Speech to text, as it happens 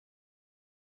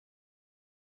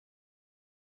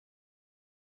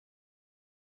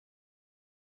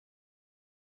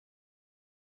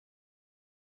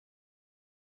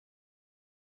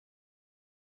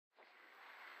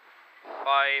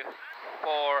5,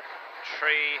 4,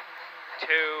 3,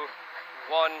 2,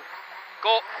 1,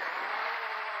 go.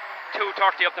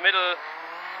 230 up the middle.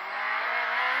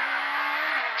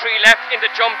 3 left into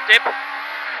jump dip. 3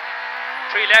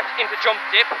 left into jump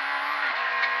dip.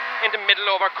 Into middle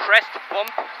over crest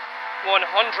bump. 100.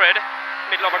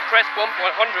 Middle over crest bump.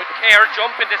 100. Care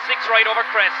jump into 6 right over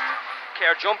crest.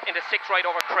 Care jump into 6 right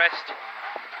over crest.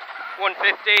 150.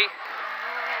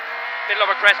 Middle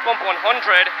over crest bump. 100.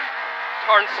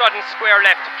 Turn sudden square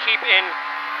left. Keep in.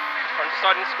 Turn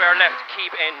sudden square left.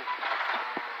 Keep in.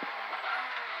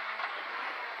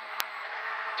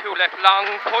 2 left long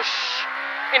push.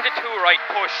 Into 2 right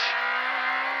push.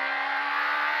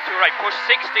 2 right push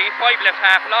 60, 5 left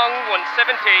half long,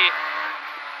 170.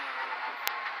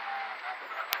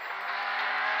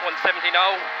 170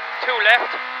 now, 2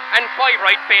 left and 5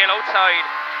 right bail outside.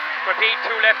 Repeat, 2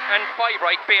 left and 5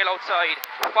 right bail outside.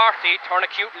 40, turn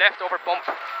acute left over bump,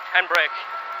 handbrake.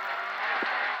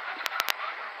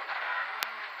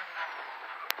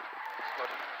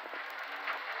 Good.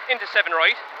 Into 7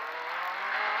 right.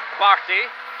 40,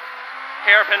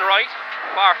 hairpin right,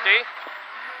 40.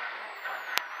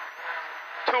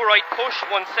 2 right push,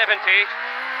 170.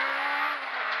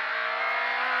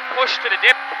 Push to the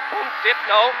dip, bump dip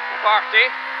now, 40.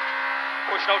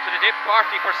 Push now to the dip,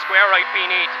 40 for square right,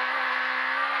 B-neat.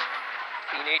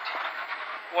 B-neat,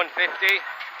 150.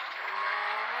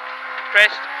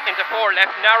 Crest into 4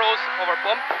 left narrows over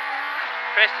bump.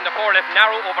 Crest into 4 left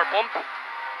narrow over bump.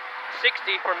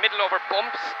 60 for middle over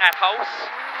bumps at house.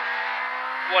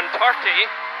 130.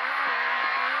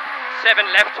 7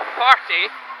 left,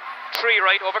 40. 3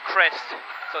 right over crest.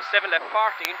 So 7 left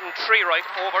 40 and 3 right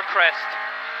over crest.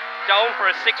 Down for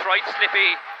a 6 right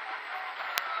slippy.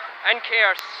 And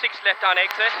care 6 left on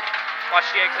exit.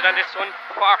 Watch the exit on this one.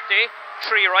 40.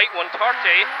 3 right 130.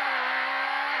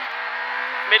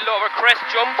 Middle over crest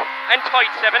jump and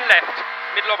tight 7 left.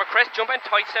 Middle over crest jump and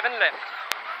tight 7 left.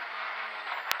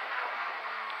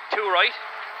 2 right.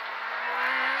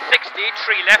 60.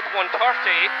 3 left 130.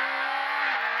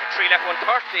 3 left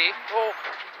 130. Oh.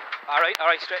 Alright,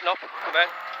 straighten up, come back.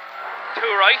 2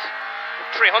 right,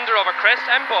 300 over crest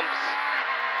and bumps.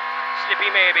 Slippy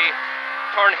maybe.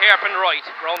 Turn hairpin right,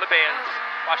 round the bales.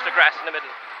 Watch the grass in the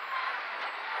middle.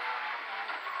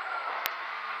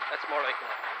 That's more like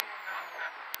it.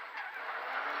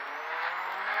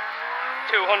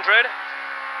 200. 2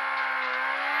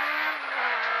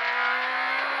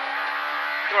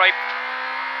 right.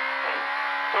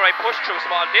 2 right push through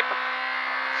small dip.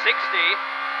 60.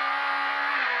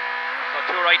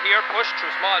 2 right here, push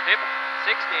through small dip,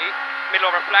 60, middle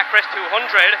over flat crest 200,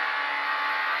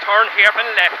 turn hairpin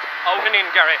left, out and in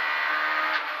Gary,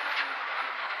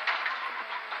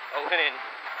 out and in,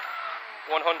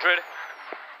 100,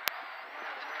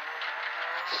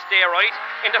 stay right,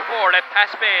 into 4 left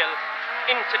pass bail,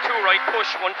 into 2 right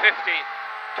push 150,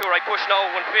 2 right push now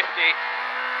 150,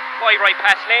 5 right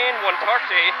pass lane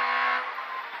 130,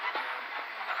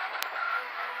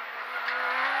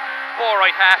 4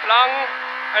 right half long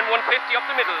and 150 up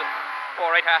the middle.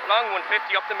 4 right half long,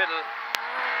 150 up the middle.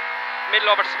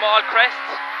 Middle over small crests,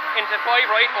 into 5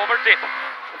 right over dip.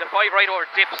 Into 5 right over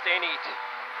dip, stay neat.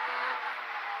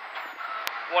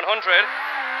 100. 3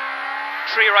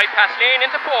 right pass lane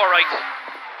into 4 right.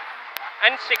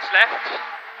 And 6 left.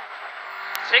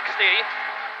 60.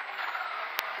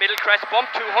 Middle crest bump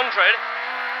 200.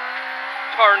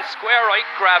 Turn square right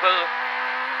gravel.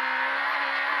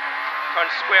 Turn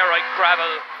square right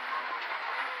gravel.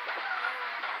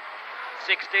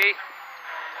 60.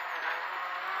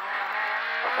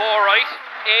 4 right,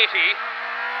 80.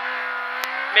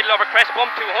 Middle over crest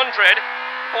bump 200.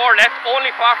 4 left,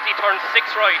 only 40, turn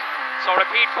 6 right. So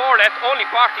repeat, 4 left, only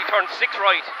 40, turn 6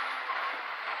 right.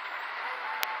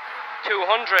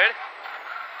 200.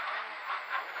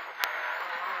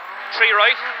 3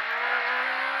 right.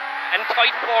 And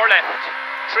tight 4 left.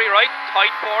 3 right,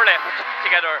 tight 4 left.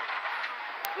 Together.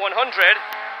 100, 2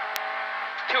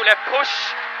 left push,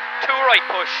 2 right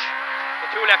push.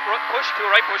 The 2 left push, 2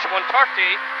 right push, 130.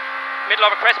 Middle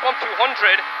over crest bump,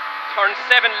 200. Turn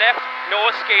 7 left, no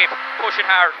escape. Push it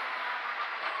hard.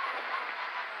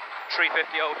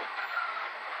 350 out.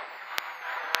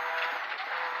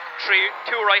 2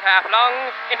 right half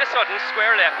long, into sudden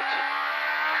square left.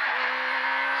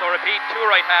 So repeat, 2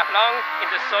 right half long,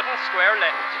 into sudden square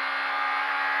left.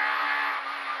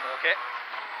 Okay.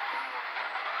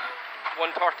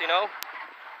 130 now.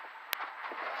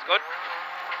 That's good.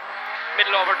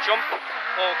 Middle over jump.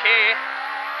 Okay.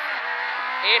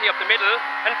 80 up the middle.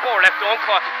 And 4 left, don't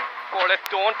cut. 4 left,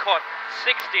 don't cut.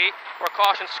 60.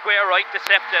 Precaution, square right,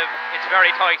 deceptive. It's very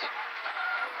tight.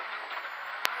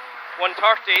 130, 5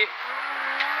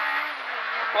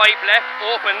 left,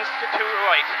 opens to 2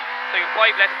 right. So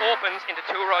 5 left opens into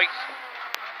 2 right.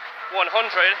 100,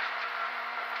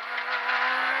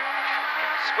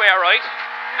 square right,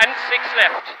 and 6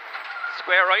 left.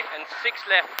 Square right and 6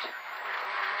 left.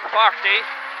 40,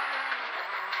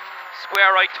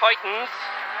 square right tightens,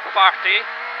 40.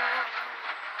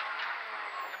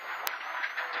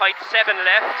 Tight 7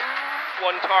 left,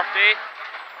 130.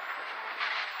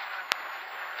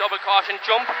 Double caution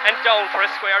jump and down for a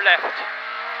square left.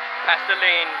 Past the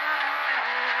lane.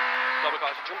 Double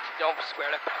caution jump, down for square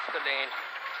left, past the lane.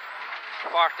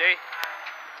 40. 2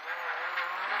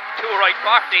 right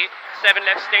 40, 7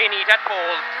 left stay neat at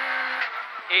pole.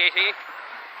 80.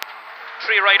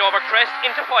 3 right over crest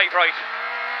into 5 right.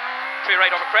 3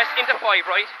 right over crest into 5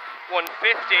 right. 150.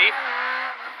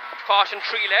 Caution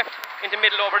 3 left into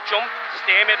middle over jump,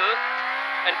 stay middle,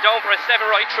 and down for a 7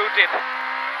 right through dip.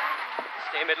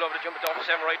 Stay middle over the jump and down for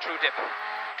 7 right through dip.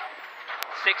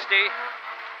 60.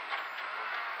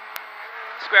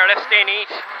 Square left stay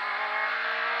neat.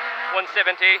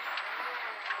 170.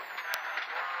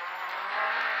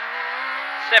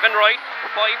 7 right,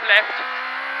 5 left.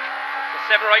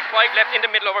 7 right, 5 left into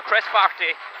middle over crest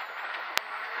 40.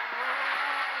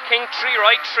 King 3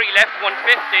 right, 3 left,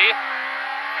 150.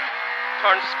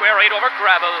 Turn square right over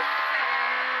gravel.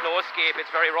 No escape,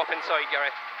 it's very rough inside, Gary.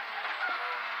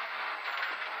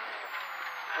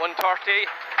 130.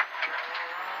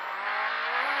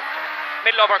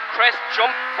 Middle over crest, jump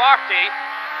 40.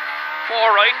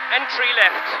 4 right and 3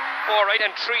 left. 4 right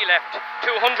and 3 left.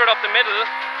 200 up the middle.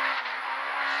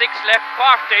 6 left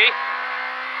 40.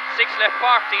 6 left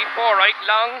 40. 4 right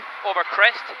long over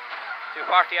crest.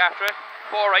 240 after it.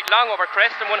 4 right long over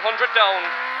crest and 100 down.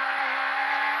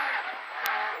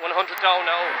 100 down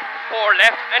now. 4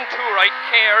 left and 2 right,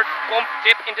 cared, bump,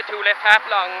 dip into 2 left, half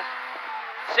long.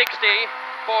 60,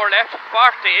 4 left,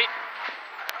 40,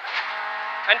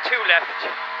 and 2 left.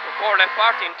 So 4 left,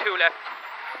 40, and 2 left.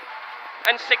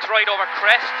 And 6 right over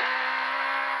crest.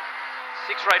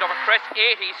 6 right over crest,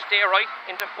 80, stay right,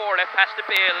 into 4 left, past the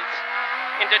bales.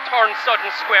 Into turn sudden,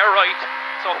 square right.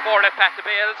 So 4 left, past the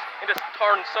bales, into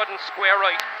turn sudden, square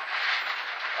right.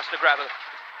 That's the gravel.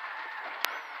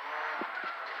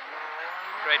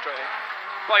 Great driving.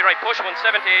 5 right push, 170.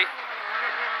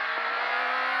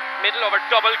 Middle over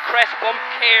double crest bump,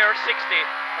 care 60.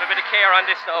 A bit of care on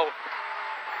this now.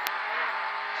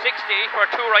 60 for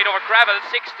 2 right over gravel,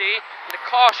 60. The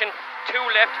caution, 2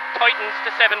 left, tightens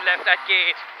to 7 left at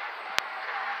gate.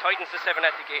 Tightens to 7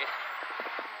 at the gate.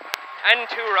 And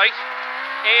 2 right,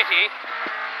 80.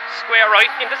 Square right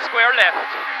into square left.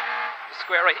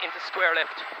 Square right into square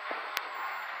left.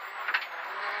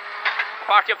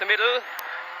 40 up the middle.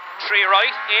 3 right,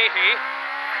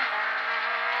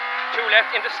 80. 2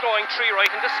 left into slowing, 3 right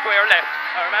into square left.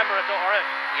 I remember it, don't worry.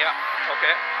 Yeah,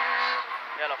 okay.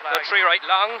 Yellow flag. So 3 right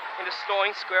long into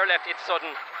slowing, square left, it's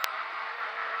sudden.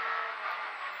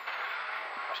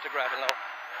 Watch the gravel now.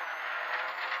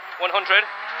 100. 5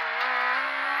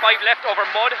 left over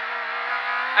mud.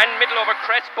 And middle over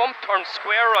crest bump, turn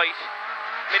square right.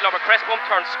 Middle over crest bump,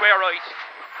 turn square right.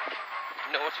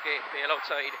 No escape, bail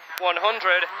outside. 100.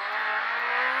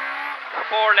 4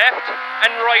 left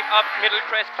and right up middle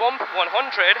crest bump, 100. 3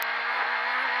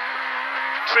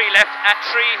 left at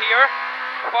 3 here,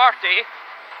 40.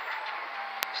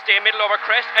 Stay middle over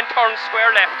crest and turn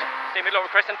square left. Stay middle over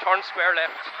crest and turn square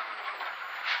left.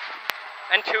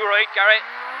 And 2 right, Gary.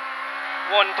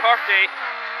 130.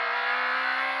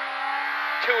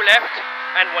 2 left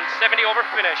and 170 over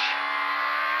finish.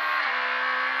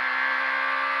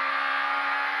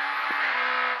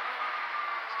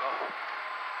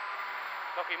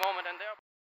 Lucky moment in there.